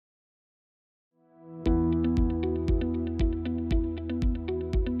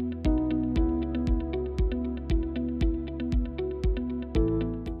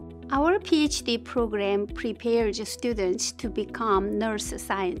PhD program prepares students to become nurse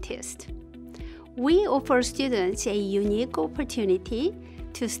scientists. We offer students a unique opportunity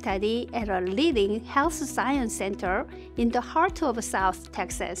to study at a leading health science center in the heart of South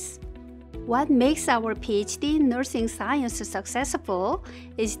Texas. What makes our PhD in nursing science successful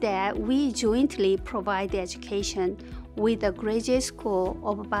is that we jointly provide education with the Graduate School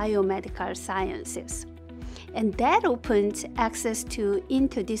of Biomedical Sciences. And that opens access to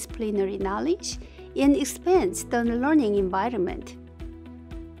interdisciplinary knowledge and expands the learning environment.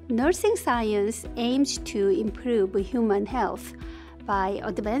 Nursing science aims to improve human health by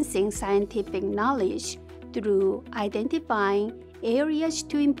advancing scientific knowledge through identifying areas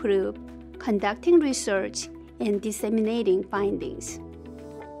to improve, conducting research, and disseminating findings.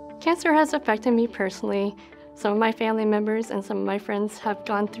 Cancer has affected me personally. Some of my family members and some of my friends have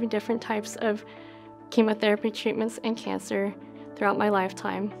gone through different types of chemotherapy treatments and cancer throughout my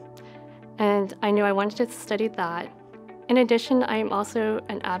lifetime. And I knew I wanted to study that. In addition, I am also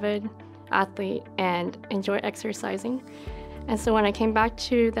an avid athlete and enjoy exercising. And so when I came back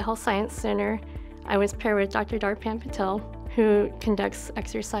to the Health Science Center, I was paired with Dr. Darpan Patel, who conducts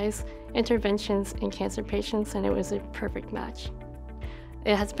exercise interventions in cancer patients, and it was a perfect match.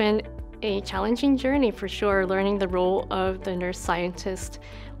 It has been a challenging journey for sure, learning the role of the nurse scientist,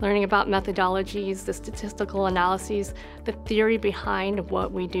 learning about methodologies, the statistical analyses, the theory behind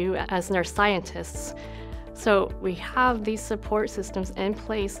what we do as nurse scientists. So we have these support systems in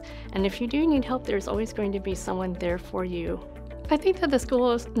place, and if you do need help, there's always going to be someone there for you. I think that the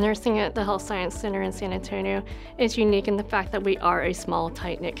School of Nursing at the Health Science Center in San Antonio is unique in the fact that we are a small,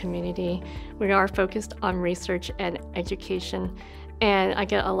 tight-knit community. We are focused on research and education, and I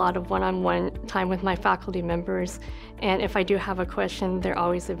get a lot of one-on-one time with my faculty members, and if I do have a question, they're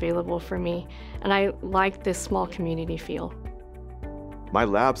always available for me, and I like this small community feel. My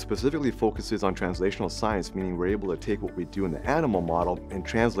lab specifically focuses on translational science, meaning we're able to take what we do in the animal model and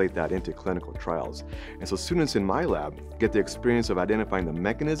translate that into clinical trials. And so students in my lab get the experience of identifying the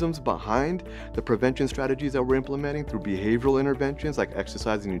mechanisms behind the prevention strategies that we're implementing through behavioral interventions like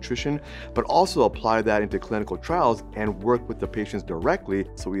exercise and nutrition, but also apply that into clinical trials and work with the patients directly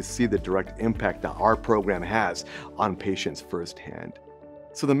so we see the direct impact that our program has on patients firsthand.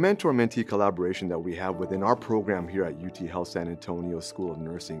 So the mentor-mentee collaboration that we have within our program here at UT Health San Antonio School of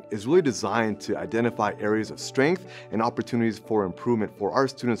Nursing is really designed to identify areas of strength and opportunities for improvement for our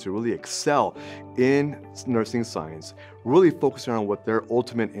students to really excel in nursing science, really focusing on what their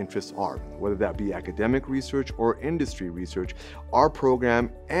ultimate interests are, whether that be academic research or industry research. Our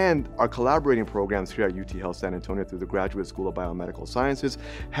program and our collaborating programs here at UT Health San Antonio through the Graduate School of Biomedical Sciences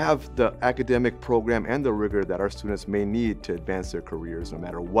have the academic program and the rigor that our students may need to advance their careers no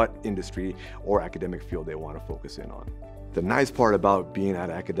matter what industry or academic field they want to focus in on. The nice part about being at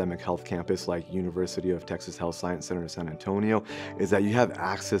an academic health campus like University of Texas Health Science Center in San Antonio is that you have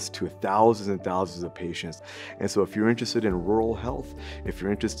access to thousands and thousands of patients. And so if you're interested in rural health, if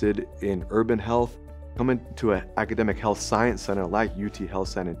you're interested in urban health, coming to an academic health science center like UT Health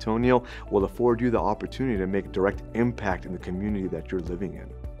San Antonio will afford you the opportunity to make direct impact in the community that you're living in.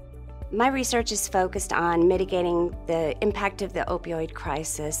 My research is focused on mitigating the impact of the opioid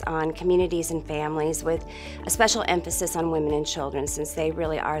crisis on communities and families with a special emphasis on women and children since they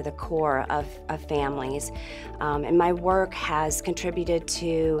really are the core of families. And my work has contributed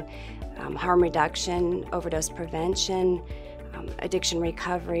to harm reduction, overdose prevention, addiction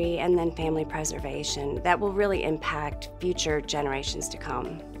recovery, and then family preservation that will really impact future generations to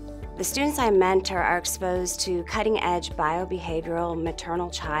come. The students I mentor are exposed to cutting-edge biobehavioral,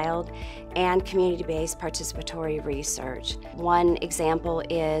 maternal-child, and community-based participatory research. One example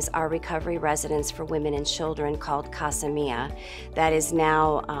is our recovery residence for women and children called Casa Mia that is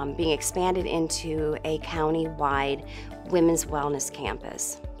now being expanded into a county-wide women's wellness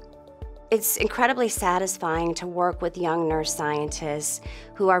campus. It's incredibly satisfying to work with young nurse scientists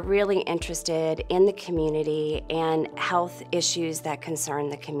who are really interested in the community and health issues that concern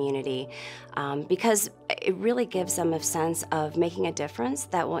the community because it really gives them a sense of making a difference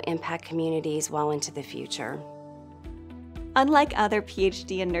that will impact communities well into the future. Unlike other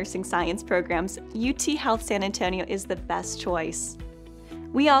PhD and nursing science programs, UT Health San Antonio is the best choice.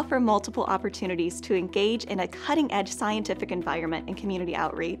 We offer multiple opportunities to engage in a cutting-edge scientific environment and community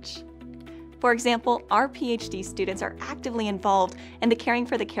outreach. For example, our PhD students are actively involved in the Caring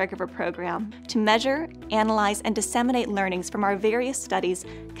for the Caregiver program to measure, analyze, and disseminate learnings from our various studies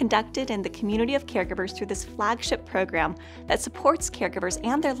conducted in the community of caregivers through this flagship program that supports caregivers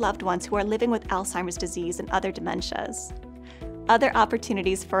and their loved ones who are living with Alzheimer's disease and other dementias. Other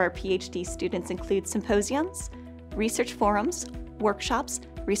opportunities for our PhD students include symposiums, research forums, workshops,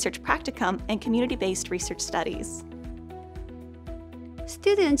 research practicum, and community-based research studies.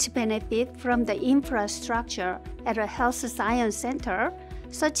 Students benefit from the infrastructure at a health science center,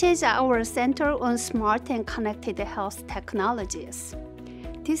 such as our Center on Smart and Connected Health Technologies.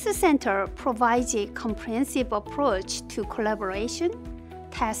 This center provides a comprehensive approach to collaboration,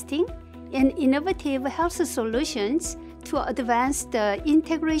 testing, and innovative health solutions to advance the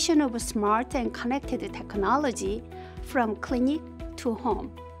integration of smart and connected technology from clinic to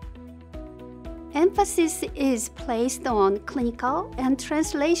home. Emphasis is placed on clinical and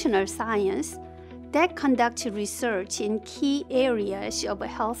translational science that conducts research in key areas of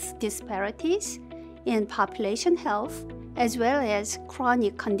health disparities in population health, as well as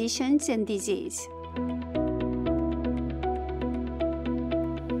chronic conditions and disease.